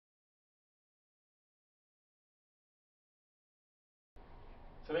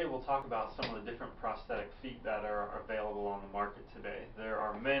Today we'll talk about some of the different prosthetic feet that are available on the market today. There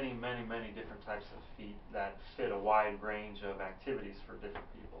are many different types of feet that fit a wide range of activities for different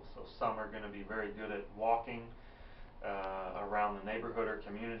people. So some are going to be very good at walking around the neighborhood or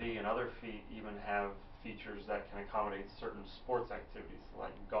community, and other feet even have features that can accommodate certain sports activities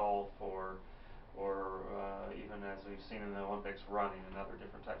like golf or even, as we've seen in the Olympics, running and other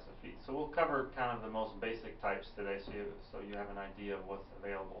different types of feet. So we'll cover kind of the most basic types today so you have an idea of what's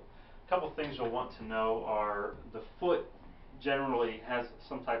available. A couple things you'll want to know are the foot generally has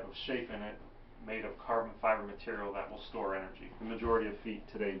some type of shape in it made of carbon fiber material that will store energy. The majority of feet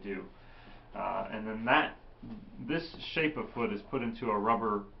today do. And then this shape of foot is put into a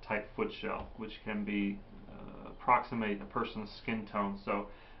rubber type foot shell, which can be approximate a person's skin tone. So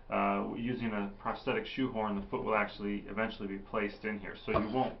using a prosthetic shoehorn, the foot will actually eventually be placed in here.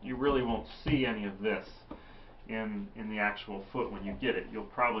 So you really won't see any of this in the actual foot when you get it. You'll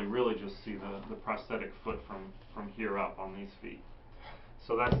probably really just see the prosthetic foot from here up on these feet.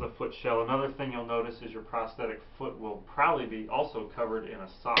 So that's the foot shell. Another thing you'll notice is your prosthetic foot will probably be also covered in a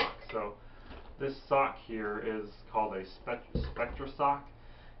sock. So this sock here is called a Spectra sock,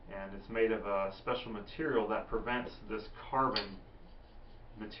 and it's made of a special material that prevents this carbon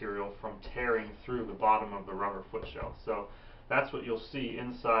material from tearing through the bottom of the rubber foot shell. So that's what you'll see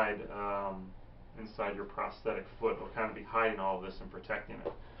inside your prosthetic foot. It'll kind of be hiding all of this and protecting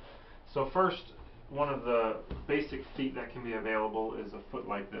it. So first, one of the basic feet that can be available is a foot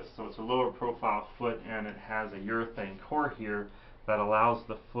like this. So it's a lower profile foot, and it has a urethane core here that allows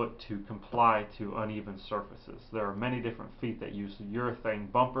the foot to comply to uneven surfaces. There are many different feet that use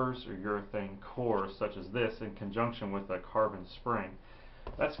urethane bumpers or urethane cores such as this in conjunction with a carbon spring.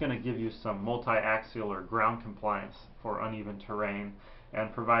 That's going to give you some multi-axial or ground compliance for uneven terrain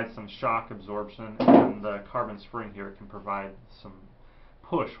and provide some shock absorption, and the carbon spring here can provide some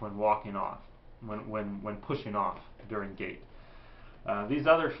push when walking off, when pushing off during gait. These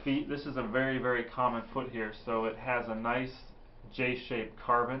other feet, this is a very common foot here, so it has a nice J-shaped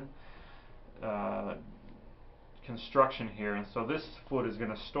carbon construction here, and so this foot is going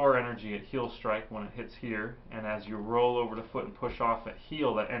to store energy at heel strike when it hits here, and as you roll over the foot and push off at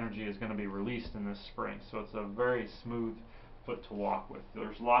heel, that energy is going to be released in this spring. So it's a very smooth foot to walk with.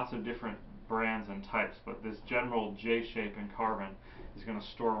 There's lots of different brands and types, but this general J shape in carbon is going to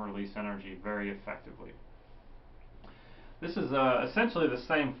store and release energy very effectively. This is essentially the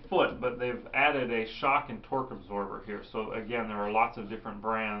same foot, but they've added a shock and torque absorber here. So again, there are lots of different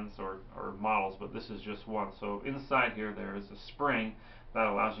brands or models, but this is just one. So inside here there is a spring that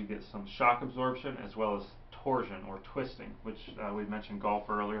allows you to get some shock absorption as well as torsion or twisting, which we mentioned golf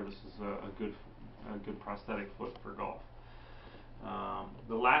earlier. This is a good prosthetic foot for golf.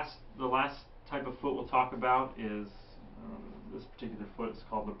 The last type of foot we'll talk about is this particular foot. It's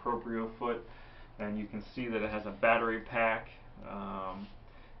called the Proprio Foot. And you can see that it has a battery pack,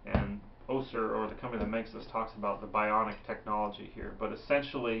 and Oser, or the company that makes this, talks about the bionic technology here. But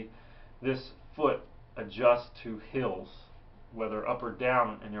essentially, this foot adjusts to hills, whether up or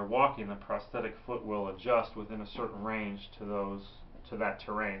down, and you're walking, the prosthetic foot will adjust within a certain range to that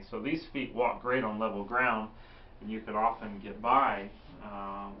terrain. So these feet walk great on level ground, and you can often get by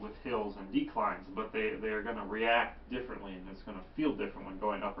with hills and declines, but they are going to react differently, and it's going to feel different when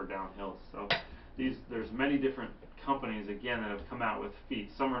going up or down hills. So there's many different companies, again, that have come out with feet.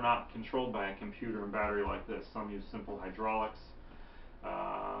 Some are not controlled by a computer and battery like this. Some use simple hydraulics,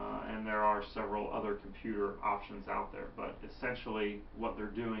 and there are several other computer options out there. But essentially what they're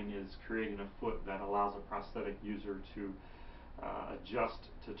doing is creating a foot that allows a prosthetic user to adjust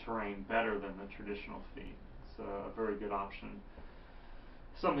to terrain better than the traditional feet. It's a very good option.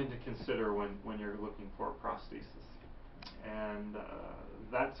 Something to consider when you're looking for a prosthesis. And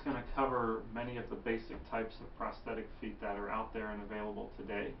that's going to cover many of the basic types of prosthetic feet that are out there and available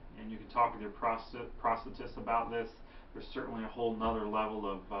today. And you can talk with your prosthetist about this. There's certainly a whole nother level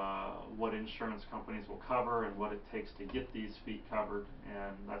of what insurance companies will cover and what it takes to get these feet covered,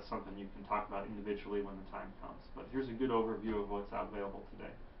 and that's something you can talk about individually when the time comes. But here's a good overview of what's available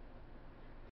today.